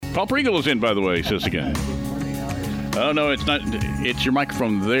Paul Priegel is in, by the way, he says again. Oh, no, it's not. It's your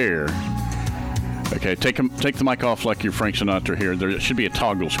microphone there. Okay, take the mic off like you're Frank Sinatra here. There should be a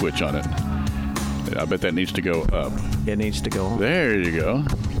toggle switch on it. I bet that needs to go up. It needs to go on. There you go.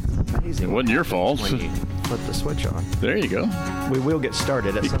 Amazing. It wasn't your fault. When you flip the switch on. There you go. We will get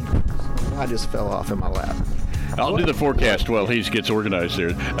started at some point. I just fell off in my lap. I'll do the forecast while he gets organized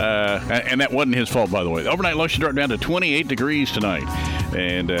there. And that wasn't his fault, by the way. The overnight low should drop down to 28 degrees tonight,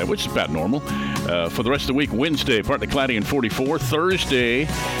 and which is about normal. For the rest of the week, Wednesday, partly cloudy and 44. Thursday,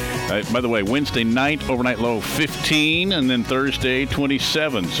 by the way, Wednesday night, overnight low 15, and then Thursday,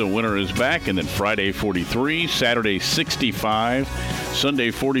 27. So winter is back, and then Friday, 43. Saturday, 65.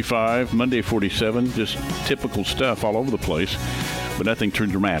 Sunday, 45. Monday, 47. Just typical stuff all over the place, but nothing too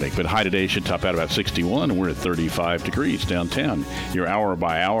dramatic. But high today should top out about 61, and we're at 35 degrees downtown. Your hour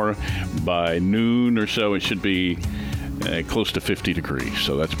by hour, by noon or so, it should be close to 50 degrees,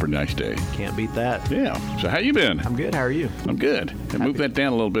 so that's a pretty nice day. Can't beat that. Yeah. So how you been? I'm good. How are you? I'm good. And move that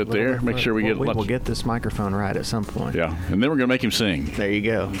down a little bit there. Make sure we get. We'll get this microphone right at some point. Yeah, and then we're gonna make him sing. There you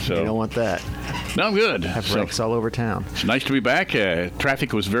go. So you don't want that. No, I'm good. Have wrecks all over town. It's nice to be back.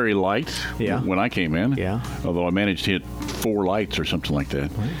 Traffic was very light. When I came in. Yeah. Although I managed to hit 4 lights or something like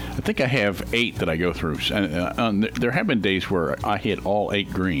that. I think I have 8 that I go through. There have been days where I hit all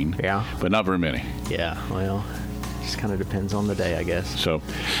 8 green. Yeah. But not very many. Yeah. Well. Just kind of depends on the day, I guess. So,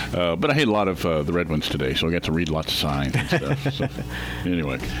 but I hit a lot of the red ones today, so I got to read lots of signs and stuff. So,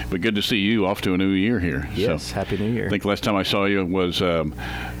 anyway, but good to see you off to a new year here. Yes, so, Happy New Year. I think last time I saw you was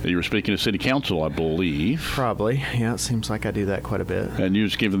you were speaking to City Council, I believe. Probably, yeah. It seems like I do that quite a bit. And you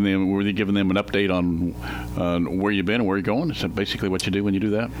just were you giving them an update on where you've been and where you're going? Is that basically what you do when you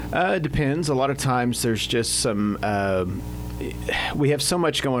do that? It depends. A lot of times there's just some. We have so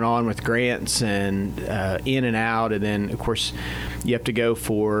much going on with grants and in and out, and then of course you have to go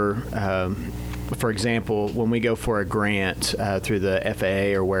for example, when we go for a grant through the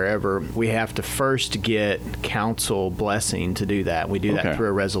FAA or wherever, we have to first get council blessing to do that. We do that through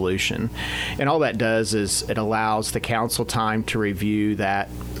a resolution, and all that does is it allows the council time to review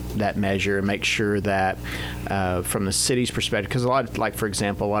that measure and make sure that from the city's perspective, because for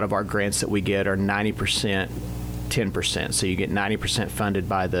example, a lot of our grants that we get are 90%. 10%. So you get 90% funded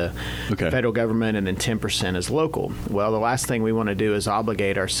by the federal government, and then 10% is local. Well, the last thing we want to do is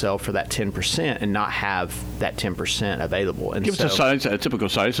obligate ourselves for that 10% and not have that 10% available. And give us a typical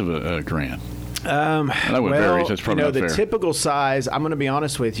size of a grant. That would vary. That's probably not fair. The typical size, I'm going to be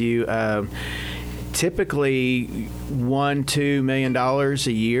honest with you, typically $1-2 million a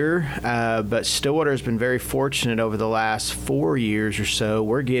year, but Stillwater has been very fortunate over the last 4 years or so.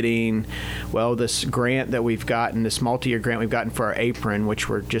 We're getting, this grant that we've gotten, this multi-year grant we've gotten for our apron, which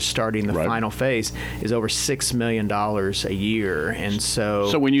we're just starting the final phase, is over $6 million a year. And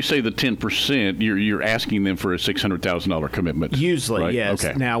so when you say the 10%, you're asking them for a $600,000 commitment. Usually, right? Yes.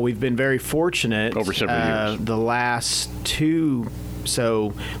 Okay. Now, we've been very fortunate over several years. The last 2.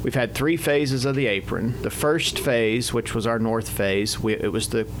 So we've had 3 phases of the apron. The first phase, which was our north phase, it was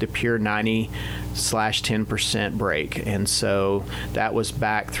the pure 90/10% break. And so that was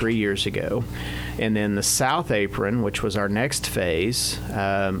back 3 years ago. And then the south apron, which was our next phase,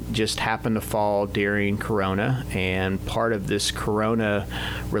 just happened to fall during Corona. And part of this Corona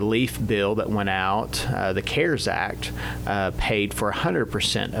relief bill that went out, the CARES Act, paid for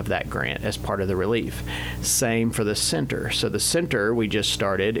 100% of that grant as part of the relief. Same for the center. So the center we just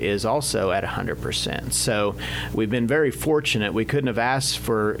started is also at 100%. So we've been very fortunate. We couldn't have asked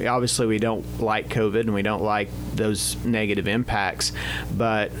for, obviously we don't like COVID and we don't like those negative impacts,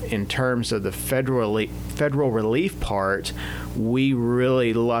 but in terms of the federal relief part, we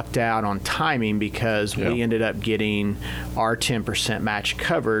really lucked out on timing because we ended up getting our 10% match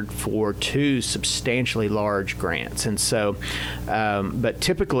covered for 2 substantially large grants. And so, but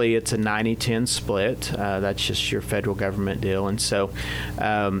typically it's a 90-10 split. That's just your federal government deal. And so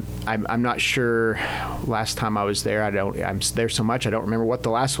I'm not sure, last time I was there, I'm there so much I don't remember what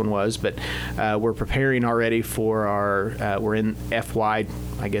the last one was, but we're preparing already for our, we're in FY,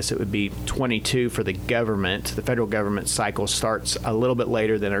 I guess it would be 22 for the government. The federal government cycle starts a little bit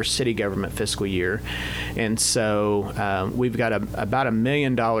later than our city government fiscal year. And so we've got about $1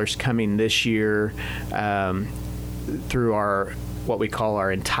 million coming this year through our what we call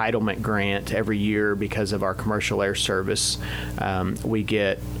our entitlement grant every year because of our commercial air service. We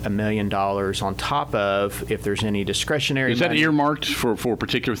get $1 million on top of if there's any discretionary. Is that earmarked for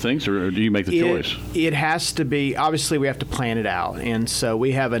particular things, or do you make the choice? It has to be. Obviously, we have to plan it out, and so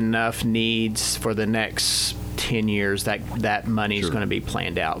we have enough needs for the next 10 years that money is going to be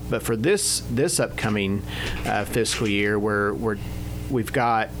planned out. But for this upcoming fiscal year, we're we've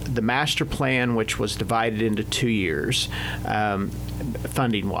got the master plan, which was divided into 2 years,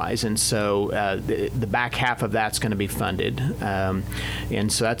 funding-wise, and so the back half of that's going to be funded,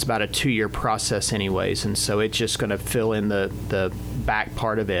 and so that's about a 2-year process, anyways. And so it's just going to fill in the back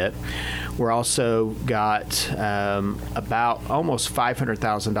part of it. We're also got about almost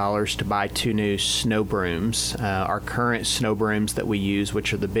 $500,000 to buy 2 new snow brooms. Our current snow brooms that we use,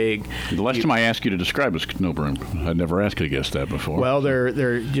 which are the big. The last time I asked you to describe a snow broom, I'd never asked you to guess that before. Well,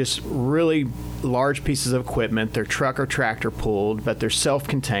 they're just really large pieces of equipment. They're truck or tractor pulled, but they're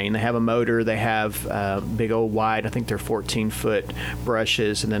self-contained. They have a motor. They have big old wide, I think they're 14-foot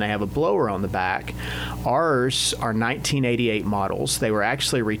brushes, and then they have a blower on the back. Ours are 1988 models. They were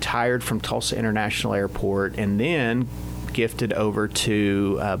actually retired from Tulsa International Airport and then gifted over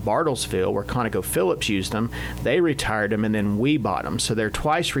to Bartlesville, where ConocoPhillips used them. They retired them, and then we bought them. So they're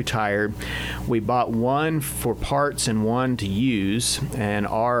twice retired. We bought one for parts and one to use, and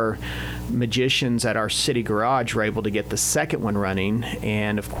our magicians at our city garage were able to get the second one running.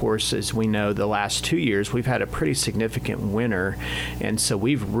 And of course, as we know, the last 2 years we've had a pretty significant winter, and so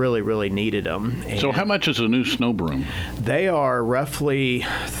we've really needed them. And so how much is a new snow broom? They are roughly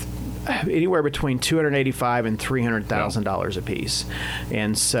anywhere between $285,000 and $300,000 a piece,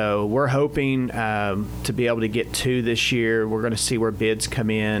 and so we're hoping to be able to get 2 this year. We're going to see where bids come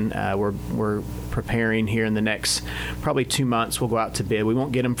in. We're preparing here in the next probably 2 months. We'll go out to bid. We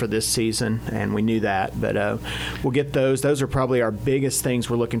won't get them for this season, and we knew that, but we'll get those. Those are probably our biggest things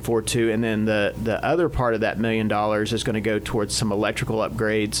we're looking forward to. And then the other part of that $1 million is going to go towards some electrical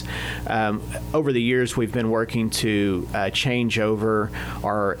upgrades. Over the years, we've been working to change over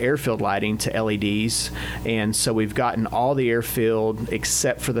our airfield lighting to LEDs, and so we've gotten all the airfield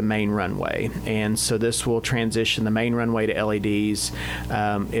except for the main runway, and so this will transition the main runway to LEDs.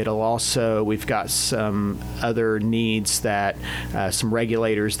 It'll also, we've got some other needs that some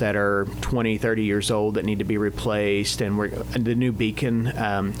regulators that are 20, 30 years old that need to be replaced, and the new beacon,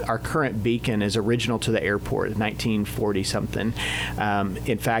 our current beacon is original to the airport, 1940 something.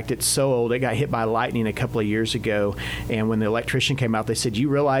 In fact, it's so old, it got hit by lightning a couple of years ago, and when the electrician came out, they said, "You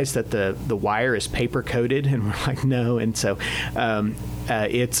realize that the wire is paper coated?" And we're like, "No." And so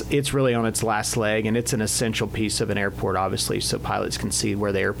it's really on its last leg, and it's an essential piece of an airport, obviously, so pilots can see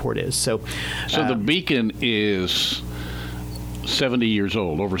where the airport is. So the beacon is 70 years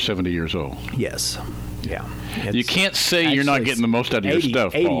old, over 70 years old. Yes. Yeah. You can't say you're not getting the most out of your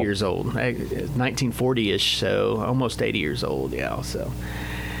stuff, 80 Paul. years old, 1940-ish, so almost 80 years old, yeah. So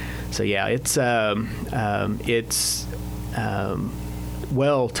yeah, it's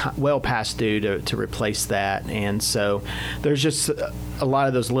well past due to replace that, and so there's just a lot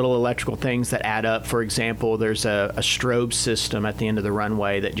of those little electrical things that add up. For example, there's a strobe system at the end of the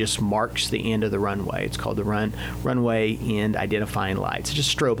runway that just marks the end of the runway. It's called the runway end identifying lights. It's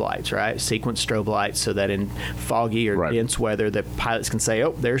just strobe lights, right? Sequence strobe lights, so that in foggy or dense weather, the pilots can say,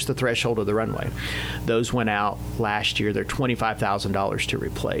 "Oh, there's the threshold of the runway." Those went out last year. They're $25,000 to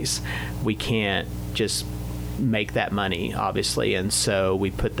replace. We can't just make that money, obviously, and so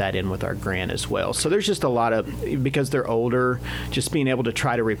we put that in with our grant as well. So there's just a lot of, because they're older, just being able to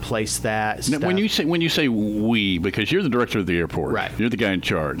try to replace that stuff. Now, when you say we, because you're the director of the airport, right? You're the guy in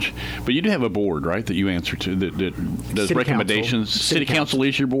charge, but you do have a board, right, that you answer to that does City recommendations. Council. City Council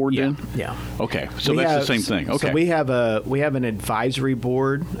is your board, yeah, then? Yeah. Okay, so that's the same thing. Okay. So we have an advisory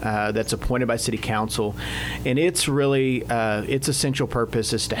board that's appointed by City Council, and it's really its essential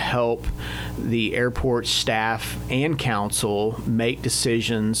purpose is to help the airport staff and council make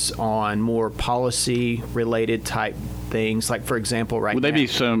decisions on more policy-related type things. Like, for example, Would they be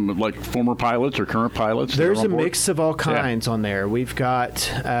some like former pilots or current pilots? There's a mix of all kinds on there. We've got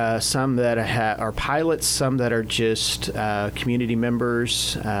some that are pilots, some that are just community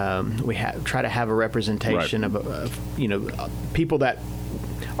members. We try to have a representation of people that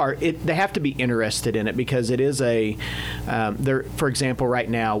they have to be interested in it, because it is for example, right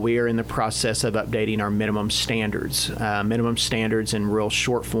now we are in the process of updating our minimum standards. Minimum standards in real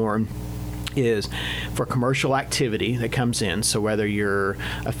short form is for commercial activity that comes in. So whether you're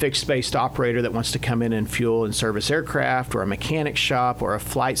a fixed-based operator that wants to come in and fuel and service aircraft, or a mechanic shop, or a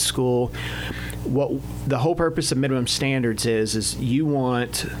flight school, what the whole purpose of minimum standards is you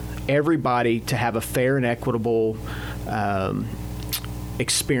want everybody to have a fair and equitable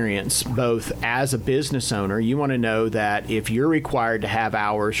experience, both as a business owner. You want to know that if you're required to have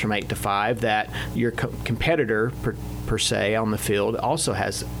hours from 8 to 5, that your competitor, per se on the field also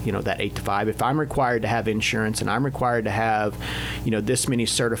has, that 8 to 5. If I'm required to have insurance and I'm required to have, this many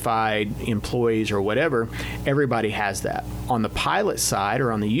certified employees or whatever, everybody has that. On the pilot side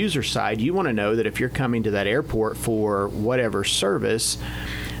or on the user side, you want to know that if you're coming to that airport for whatever service,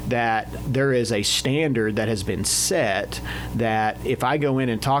 that there is a standard that has been set that if I go in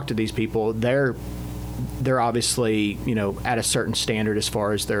and talk to these people, they're obviously, at a certain standard as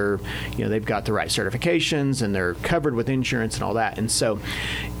far as they've got the right certifications and they're covered with insurance and all that. And so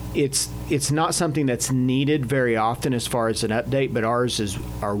it's not something that's needed very often as far as an update, but ours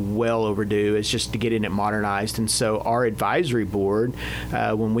are well overdue. It's just to get it modernized. And so our advisory board,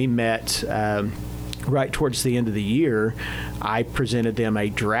 when we met right towards the end of the year, I presented them a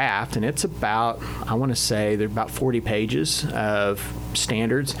draft, and it's about, I want to say, they're about 40 pages of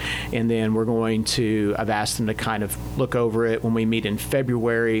standards, and then I've asked them to kind of look over it. When we meet in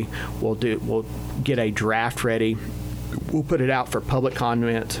February, we'll get a draft ready. We'll put it out for public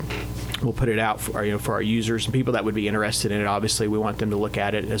comment. We'll put it out for our users and people that would be interested in it. Obviously, we want them to look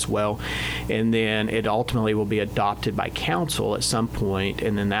at it as well. And then it ultimately will be adopted by council at some point,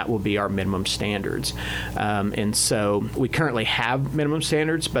 and then that will be our minimum standards. And so we currently have minimum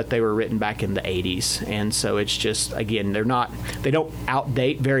standards, but they were written back in the 80s. And so it's just, again, they don't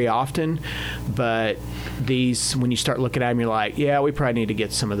outdate very often, but these, when you start looking at them, you're like, yeah, we probably need to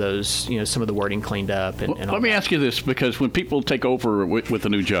get some of those, some of the wording cleaned up. And let me ask you this, because when people take over with a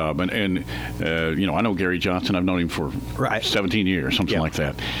new job, and I know Gary Johnson. I've known him for 17 years, something like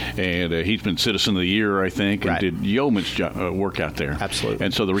that. And he's been Citizen of the Year, I think, and did yeoman's work out there. Absolutely.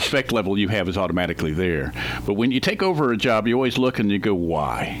 And so the respect level you have is automatically there. But when you take over a job, you always look and you go,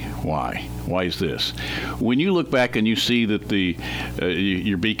 why? Why is this? When you look back and you see that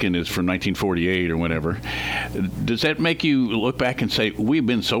your beacon is from 1948 or whatever, does that make you look back and say, we've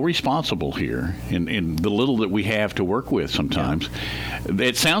been so responsible here in the little that we have to work with sometimes? Yeah.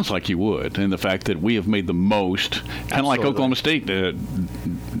 It sounds like you would, and the fact that we have made the most, kind of like Oklahoma State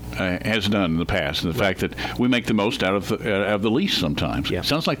has done in the past, and the fact that we make the most out of the least sometimes. Yeah. It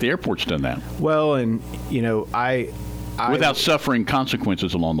sounds like the airport's done that. Well, and, without suffering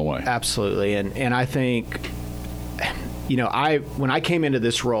consequences along the way. Absolutely. And I think, when I came into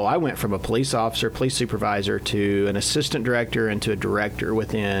this role, I went from a police officer, police supervisor, to an assistant director and to a director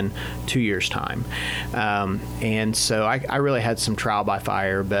within 2 years' time. And so I really had some trial by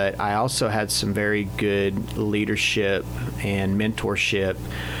fire, but I also had some very good leadership and mentorship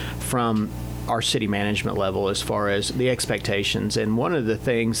from our city management level as far as the expectations. And one of the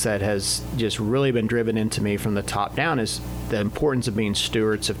things that has just really been driven into me from the top down is the importance of being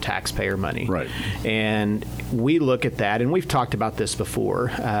stewards of taxpayer money. Right. And we look at that, and we've talked about this before,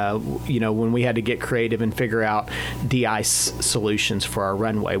 when we had to get creative and figure out de-ice solutions for our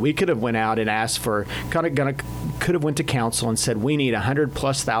runway. We could have went out and asked for, could have went to council and said, we need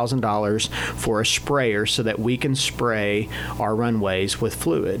 $100,000+ for a sprayer so that we can spray our runways with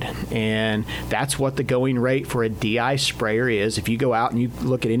fluid. And that's what the going rate for a de-ice sprayer is. If you go out and you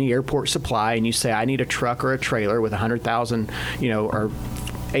look at any airport supply and you say, I need a truck or a trailer with 100,000, or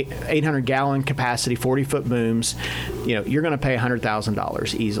 800-gallon capacity, 40-foot booms, you're going to pay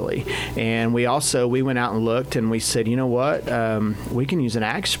 $100,000 easily. And we went out and looked, and we said, you know what, we can use an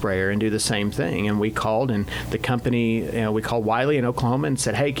ag sprayer and do the same thing. And we called, and the company, we called Wiley in Oklahoma and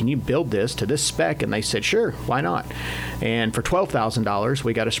said, hey, can you build this to this spec? And they said, sure, why not? And for $12,000,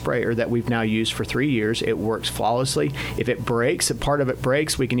 we got a sprayer that we've now used for 3 years. It works flawlessly. If it breaks, if part of it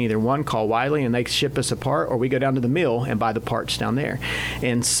breaks, we can either call Wiley and they ship us a part, or we go down to the mill and buy the parts down there.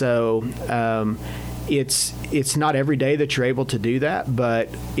 And so it's not every day that you're able to do that, but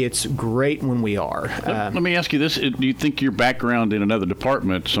it's great when we are. Let me ask you this. Do you think your background in another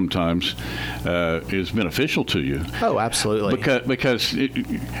department sometimes is beneficial to you? Oh, absolutely. Because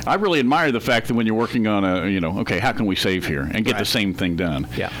I really admire the fact that when you're working on okay, how can we save here and get the same thing done?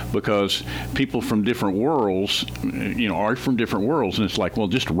 Yeah. Because people from different worlds, are from different worlds, and it's like, well,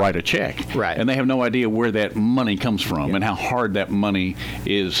 just write a check. Right. And they have no idea where that money comes from and how hard that money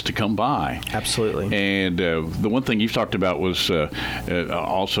is to come by. Absolutely. And the one thing you've talked about was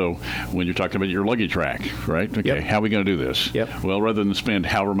also when you're talking about your luggage rack, right? Okay, yep. How are we going to do this? Yep. Well, rather than spend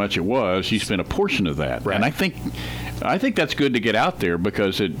however much it was, you spend a portion of that. Right. And I think that's good to get out there,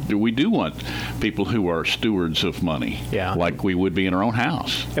 because we do want people who are stewards of money, like we would be in our own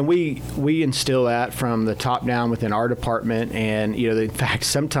house. And we instill that from the top down within our department. And in fact,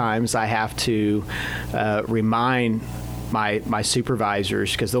 sometimes I have to remind my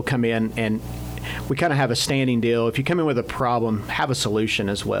supervisors, because they'll come in and we kind of have a standing deal. If you come in with a problem, have a solution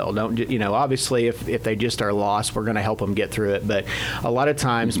as well. Don't, obviously if they just are lost, we're going to help them get through it. But a lot of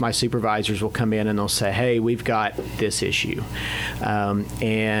times my supervisors will come in and they'll say, hey, we've got this issue.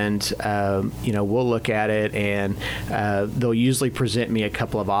 We'll look at it, and they'll usually present me a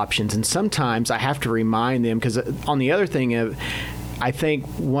couple of options. And sometimes I have to remind them, because on the other thing, I think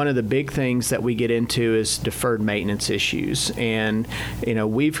one of the big things that we get into is deferred maintenance issues, and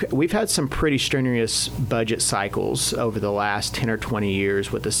we've had some pretty strenuous budget cycles over the last 10 or 20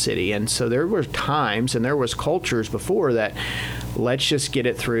 years with the city, and so there were times and there was cultures before that let's just get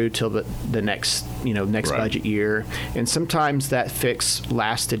it through till the next right. budget year, and sometimes that fix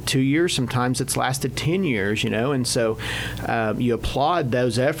lasted 2 years, sometimes it's lasted 10 years, and so you applaud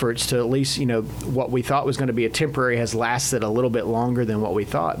those efforts to at least what we thought was going to be a temporary has lasted a little bit longer than what we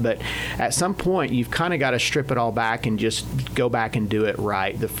thought. But at some point you've kind of got to strip it all back and just go back and do it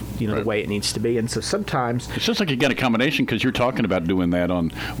right, the way it needs to be. And so sometimes it sounds like you got a combination, because you're talking about doing that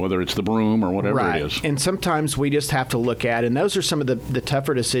on whether it's the broom or whatever right. it is. And sometimes we just have to look at, and those are some of the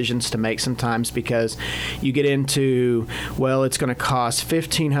tougher decisions to make sometimes, because you get into, well, it's going to cost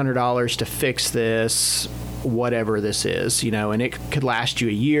 $1,500 to fix this, whatever this is, and it could last you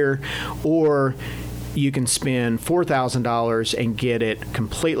a year, or you can spend $4,000 and get it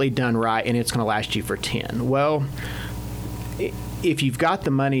completely done right, and it's going to last you for 10. Well, if you've got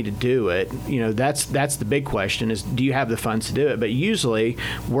the money to do it, that's the big question, is do you have the funds to do it? But usually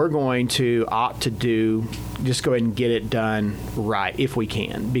we're going to opt to just go ahead and get it done right if we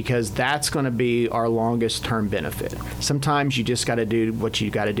can, because that's going to be our longest term benefit. Sometimes you just got to do what you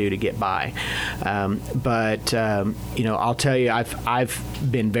got to do to get by. I'll tell you,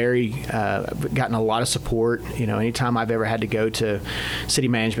 I've been gotten a lot of support. Anytime I've ever had to go to city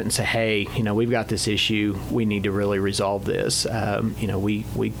management and say, hey, we've got this issue, we need to really resolve this.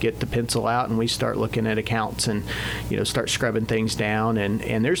 We get the pencil out and we start looking at accounts and, start scrubbing things down.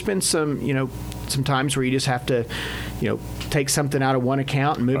 And there's been some times where you just have to, take something out of one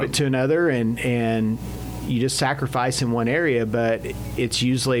account and move it to another, and you just sacrifice in one area, but it's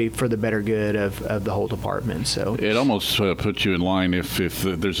usually for the better good of the whole department. So it almost puts you in line if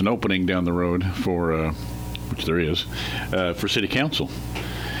there's an opening down the road for, which there is, for city council.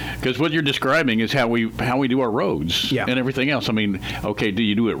 Because what you're describing is how we do our roads and everything else. I mean, okay, do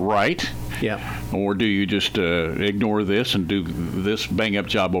you do it right? Yeah. Or do you just ignore this and do this bang-up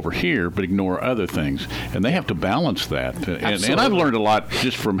job over here, but ignore other things? And they have to balance that. And I've learned a lot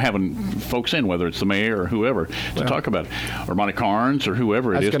just from having folks in, whether it's the mayor or whoever, to talk about it. Or Monty Carnes or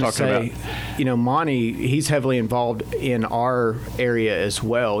whoever it is talking about. Monty, he's heavily involved in our area as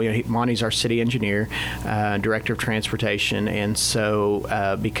well. Monty's our city engineer, director of transportation. And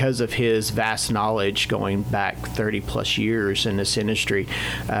so because of his vast knowledge going back 30-plus years in this industry,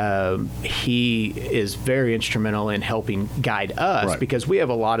 he is very instrumental in helping guide us, because we have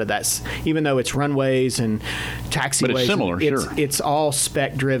a lot of that, even though it's runways and taxiways. But it's similar, it's all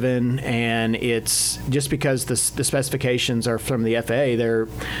spec driven, and it's just because the specifications are from the FAA. They're,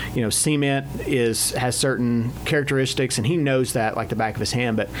 cement has certain characteristics, and he knows that like the back of his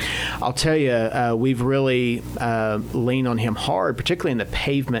hand. But I'll tell you, we've really leaned on him hard, particularly in the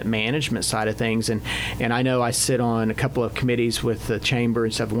pavement management side of things. And I know I sit on a couple of committees with the chamber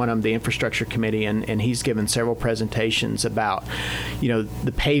and stuff. One of them, the infrastructure committee, and he's given several presentations about,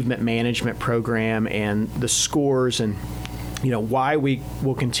 the pavement management program and the scores, and why we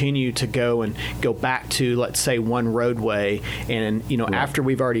will continue to go back to, let's say, one roadway, and after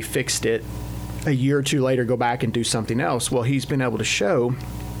we've already fixed it, a year or two later go back and do something else. Well, he's been able to show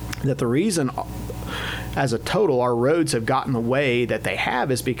that the reason as a total our roads have gotten the way that they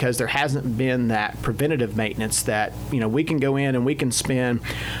have is because there hasn't been that preventative maintenance that, we can go in and we can spend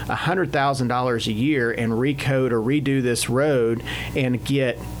 $100,000 a year and recode or redo this road and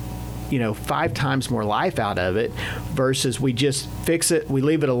get 5 times more life out of it, versus we just fix it, we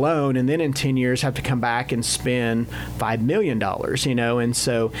leave it alone, and then in 10 years have to come back and spend $5 million, and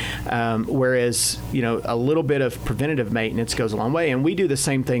so whereas, a little bit of preventative maintenance goes a long way. And we do the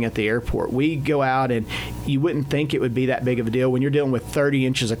same thing at the airport. We go out, and you wouldn't think it would be that big of a deal. When you're dealing with 30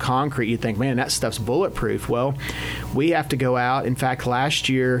 inches of concrete, you think, man, that stuff's bulletproof. Well, we have to go out. In fact, last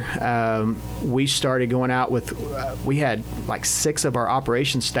year, we started going out with, we had like 6 of our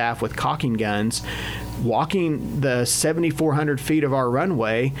operations staff with caulking guns, walking the 7,400 feet feet of our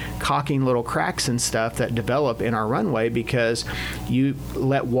runway, caulking little cracks and stuff that develop in our runway because you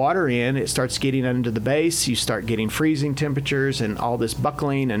let water in, it starts getting under the base, you start getting freezing temperatures and all this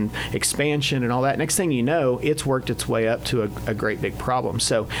buckling and expansion and all that. Next thing you know, it's worked its way up to a great big problem.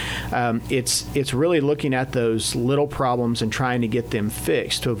 So it's really looking at those little problems and trying to get them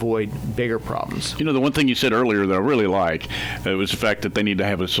fixed to avoid bigger problems. You know, the one thing you said earlier that I really like was the fact that they need to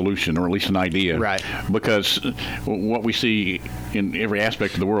have a solution or at least an idea. Right. Because what we see in every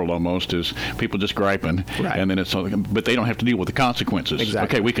aspect of the world almost is people just griping, right. and then it's but they don't have to deal with the consequences.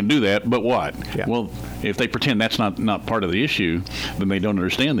 Exactly. Okay, we can do that, but what? Yeah. Well, if they pretend that's not part of the issue, then they don't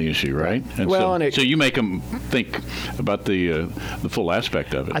understand the issue, right? And well, so you make them think about the full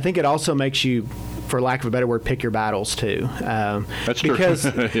aspect of it. I think it also makes you, for lack of a better word, pick your battles too. That's true.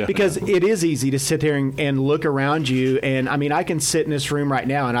 Yeah. Because it is easy to sit there and look around you. And I mean, I can sit in this room right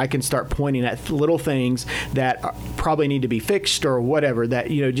now and I can start pointing at little things that probably need to be fixed or whatever that,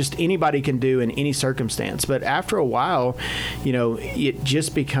 just anybody can do in any circumstance. But after a while, it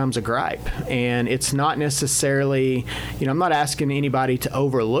just becomes a gripe. And it's not necessarily, I'm not asking anybody to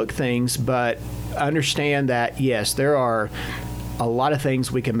overlook things, but understand that, yes, there are a lot of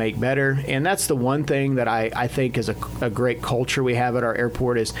things we can make better. And that's the one thing that I think is a great culture we have at our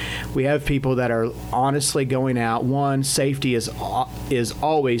airport is we have people that are honestly going out. One, safety is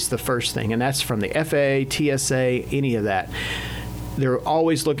always the first thing, and that's from the FAA, TSA, any of that. They're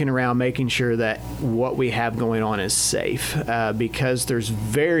always looking around, making sure that what we have going on is safe because there's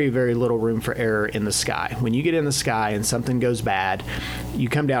very, very little room for error in the sky. When you get in the sky and something goes bad, you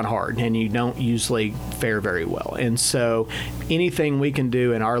come down hard and you don't usually fare very well. And so anything we can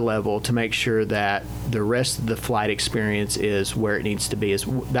do in our level to make sure that the rest of the flight experience is where it needs to be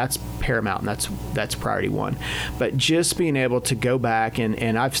that's paramount, and that's priority one. But just being able to go back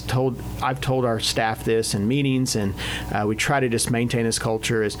and I've told our staff this in meetings, and we try to just maintain this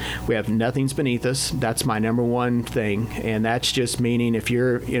culture is we have nothing's beneath us. That's my number one thing, and that's just meaning if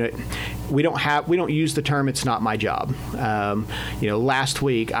you're we don't use the term it's not my job. Last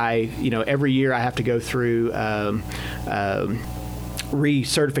week every year I have to go through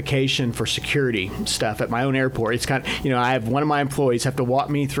recertification for security stuff at my own airport. It's kind of, I have one of my employees have to walk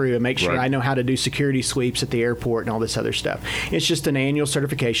me through and make sure I know how to do security sweeps at the airport and all this other stuff. It's just an annual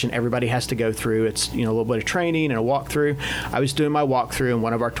certification everybody has to go through. It's, a little bit of training and a walkthrough. I was doing my walkthrough and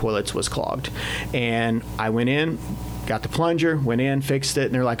one of our toilets was clogged. And I went in, got the plunger, went in, fixed it,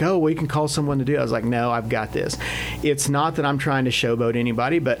 and they're like, oh, we can call someone to do it. I was like, no, I've got this. It's not that I'm trying to showboat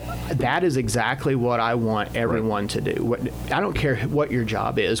anybody, but that is exactly what I want everyone to do. I don't care what your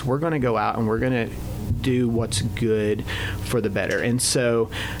job is. We're going to go out and we're going to do what's good for the better. And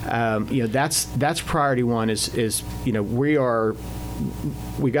so, that's priority one is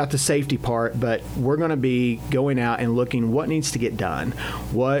we got the safety part, but we're going to be going out and looking what needs to get done.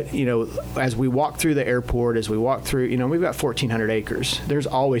 What, as we walk through the airport, as we walk through, we've got 1,400 acres. There's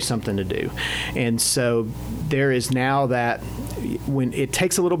always something to do. And so there is now that when it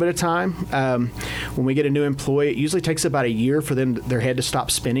takes a little bit of time, when we get a new employee, it usually takes about a year for their head to stop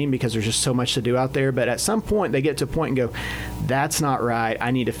spinning because there's just so much to do out there. But at some point they get to a point and go, that's not right.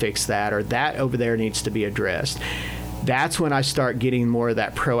 I need to fix that, or that over there needs to be addressed. That's when I start getting more of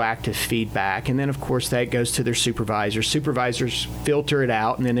that proactive feedback. And then, of course, that goes to their supervisors. Supervisors filter it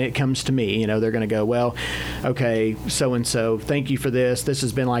out, and then it comes to me. They're going to go, well, okay, so-and-so, thank you for this. This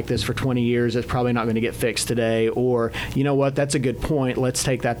has been like this for 20 years. It's probably not going to get fixed today. Or, you know what, that's a good point. Let's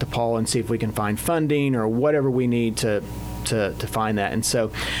take that to Paul and see if we can find funding or whatever we need to find that. And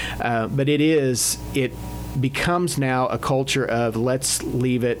so, but it becomes now a culture of let's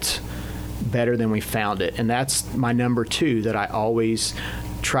leave it better than we found it. And that's my number two that I always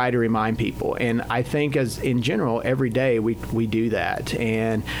try to remind people. And I think as in general, every day we do that.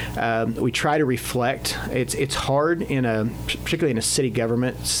 And we try to reflect. It's hard particularly in a city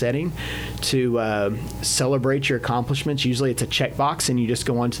government setting to celebrate your accomplishments. Usually it's a checkbox and you just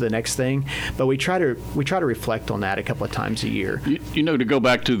go on to the next thing. But we try to reflect on that a couple of times a year. To go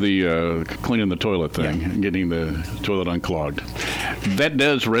back to the cleaning the toilet thing, and getting the toilet unclogged, that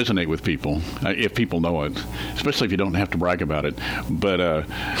does resonate with people if people know it, especially if you don't have to brag about it. But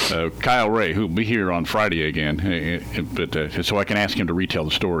Kyle Ray, who'll be here on Friday again, so I can ask him to retell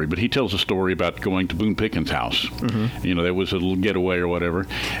the story. But he tells a story about going to Boone Pickens' house. Mm-hmm. There was a little getaway or whatever,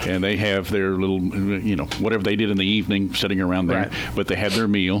 and they have their little, whatever they did in the evening, sitting around there. Right. But they had their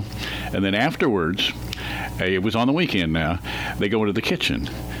meal, and then afterwards, it was on the weekend now, they go into the kitchen.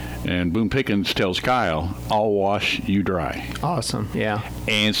 And Boone Pickens tells Kyle, "I'll wash, you dry." Awesome. Yeah.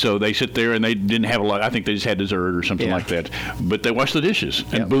 And so they sit there, and they didn't have a lot. I think they just had dessert or something like that. But they washed the dishes,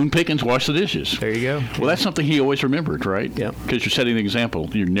 and Boone Pickens washed the dishes. There you go. Well, that's something he always remembered, right? Yep. Because you're setting the example.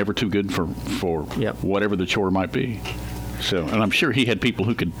 You're never too good for whatever the chore might be. So, and I'm sure he had people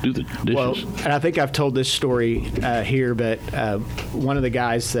who could do the dishes. Well, and I think I've told this story here, but one of the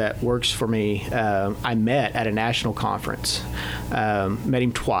guys that works for me, I met at a national conference. Met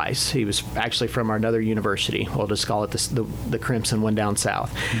him twice. He was actually from another university. We'll just call it the Crimson one down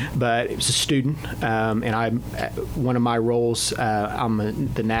south. But it was a student, and one of my roles,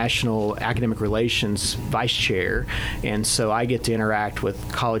 I'm the National Academic Relations Vice Chair, and so I get to interact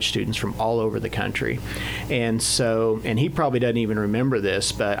with college students from all over the country. And he probably doesn't even remember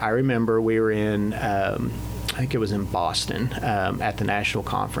this, but I remember we were in, I think it was in Boston, at the national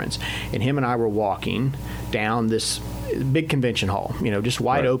conference, and him and I were walking down this big convention hall, just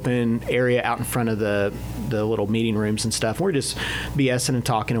wide open area out in front of the little meeting rooms and stuff. We're just BSing and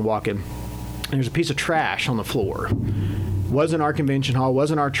talking and walking. And there's a piece of trash on the floor. Wasn't our convention hall,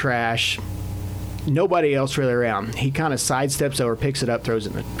 wasn't our trash. Nobody else really around. He kind of sidesteps over, picks it up, throws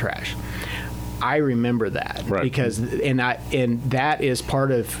it in the trash. I remember that because that is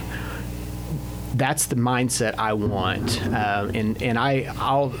part of that's the mindset I want, and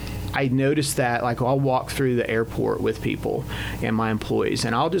I notice that, like, I'll walk through the airport with people and my employees,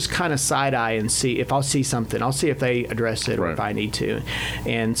 and I'll just kind of side eye and see if I'll see something. I'll see if they address it or if I need to,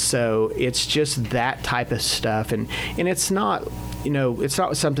 and so it's just that type of stuff, and it's not. It's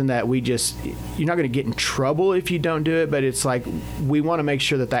not something that you're not going to get in trouble if you don't do it, but it's like we want to make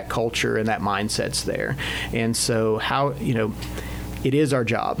sure that culture and that mindset's there. And so it is our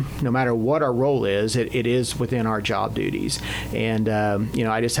job. No matter what our role is, it is within our job duties. And,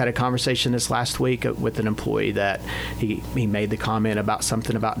 I just had a conversation this last week with an employee that he made the comment about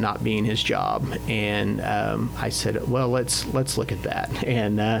something about not being his job. And I said, well, let's look at that.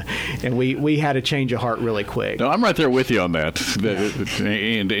 And we had a change of heart really quick. No, I'm right there with you on that.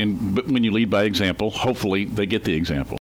 But when you lead by example, hopefully they get the example.